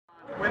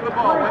Win the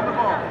ball. Win the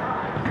ball.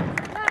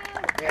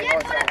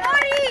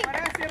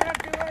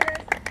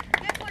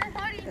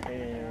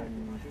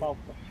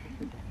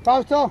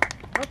 Fausto.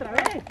 Otra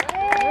vez.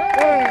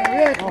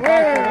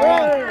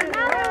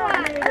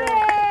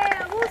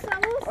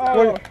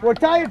 We're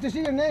tired to see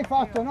your name,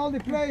 Fausto. And all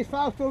the plays,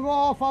 Fausto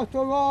go,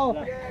 Fausto go.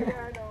 Yeah,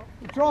 I know.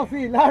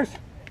 Trophy, Lars.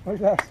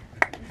 Where's Lars?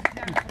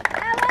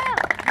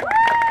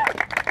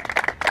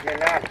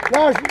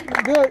 Lars,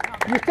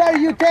 you start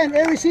U10.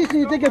 Every season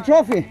you take a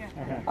trophy.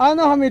 I don't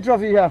know how many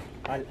trophies you have.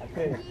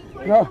 Alfredo.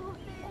 No.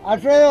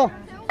 Alfredo?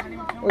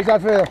 Where's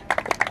Alfredo?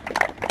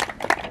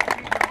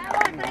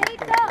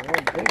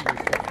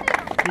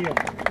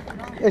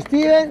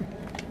 Steven?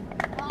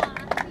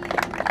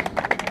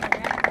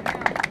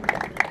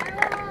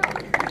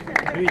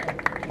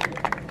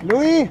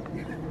 Louis?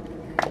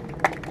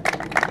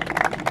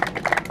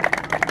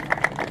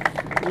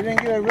 You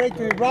didn't give a break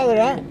to your brother,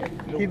 huh?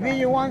 He beat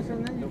you once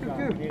and then you took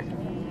two.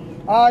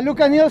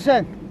 Luca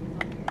Nielsen.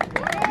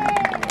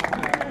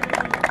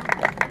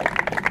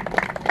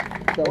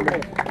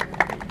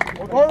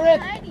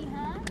 Ulrich.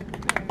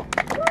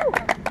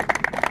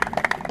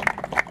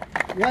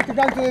 You have to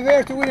come to the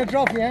Bears to win a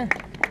trophy, eh?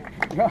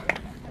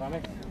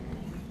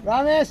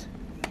 Rames.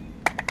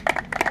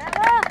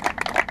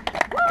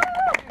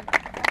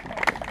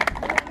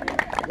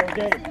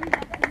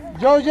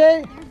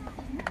 Joje.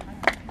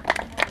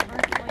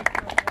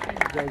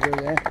 Joje,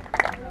 eh?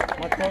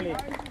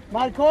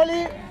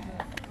 Marcoli.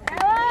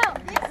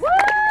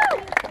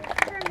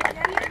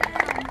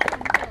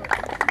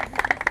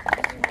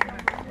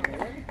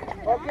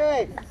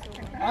 Okay,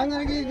 I'm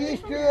gonna give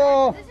these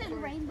to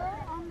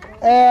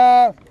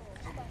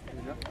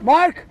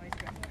Mark.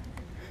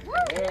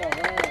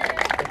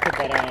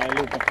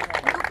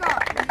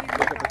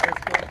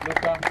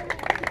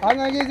 I'm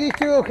gonna give these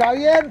to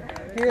Javier.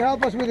 Can you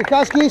help us with the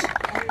Huskies?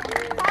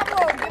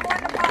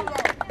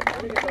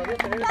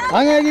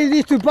 I'm gonna give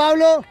these to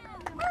Pablo.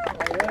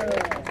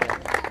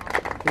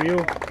 To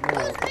you.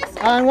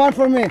 And one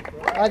for me.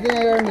 I think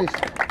I earned this.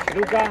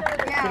 Luca.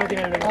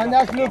 And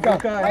that's Luca.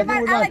 I think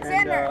we're done.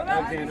 Alexander.